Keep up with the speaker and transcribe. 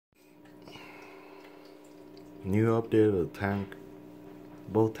New update of the tank.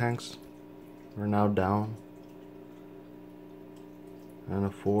 Both tanks are now down. And a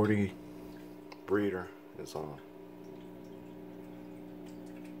 40 breeder is on.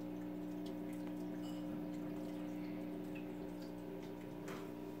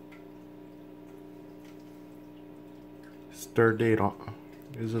 It's third day on.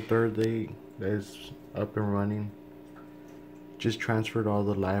 It's the third day that is up and running. Just transferred all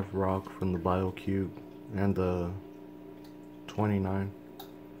the live rock from the BioCube and the 29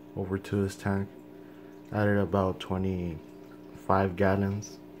 over to his tank. Added about 25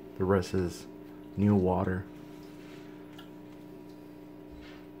 gallons. The rest is new water.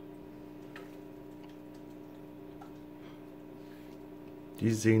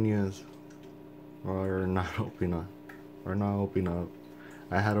 These zinnias are not opening up.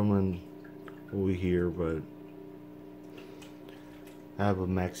 I had them in over here, but I have a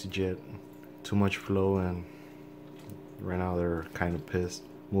maxi jet, too much flow, and right now they're kind of pissed.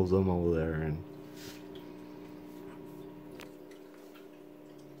 Move them over there, and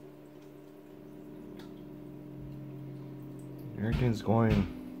everything's going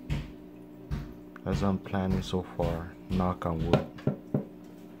as I'm planning so far, knock on wood.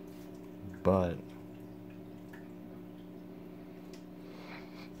 But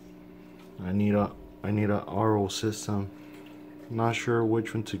I need a RO system. Not sure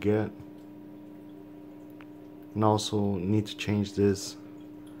which one to get. And also need to change this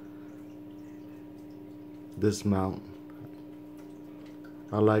mount.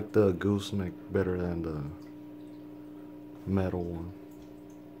 I like the gooseneck better than the metal one.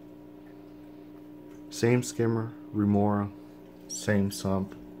 Same skimmer, Remora, same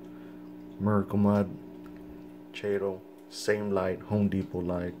sump, Miracle Mud, Chato, same light, Home Depot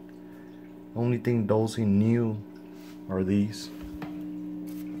light. Only thing dosing new are these.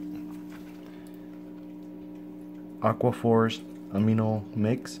 Aqua Forest amino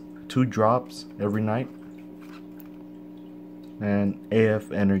mix, 2 drops every night. And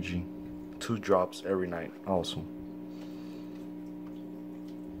AF Energy, 2 drops every night also.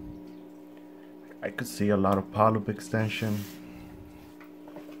 I could see a lot of polyp extension,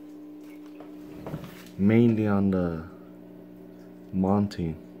 mainly on the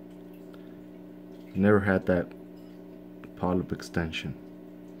Monty. Never had that polyp extension.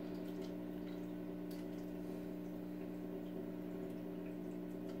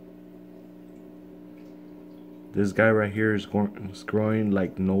 This guy right here is growing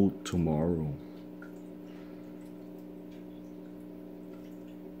like no tomorrow.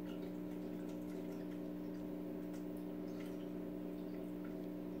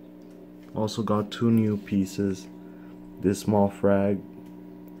 Also got 2 new pieces. This small frag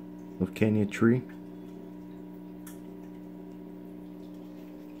of Kenya tree.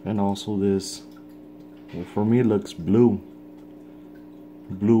 And also this, well, for me it looks bluish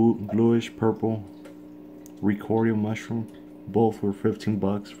purple Recordia mushroom. Both were 15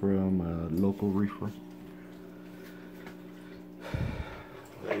 bucks from a local reefer.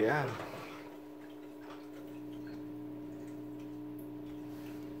 But yeah.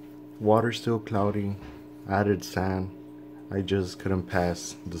 Water's still cloudy. Added sand. I just couldn't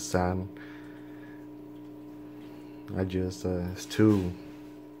pass the sand. It's too,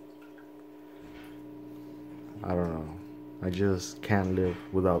 I don't know. I just can't live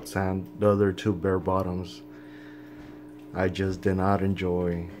without sand. The other 2 bare bottoms, I just did not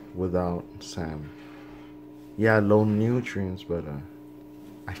enjoy without sand. Yeah, low nutrients, but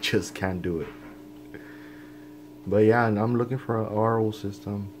I just can't do it. But yeah, I'm looking for an RO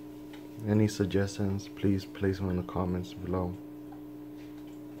system. Any suggestions, please place them in the comments below.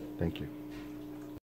 Thank you.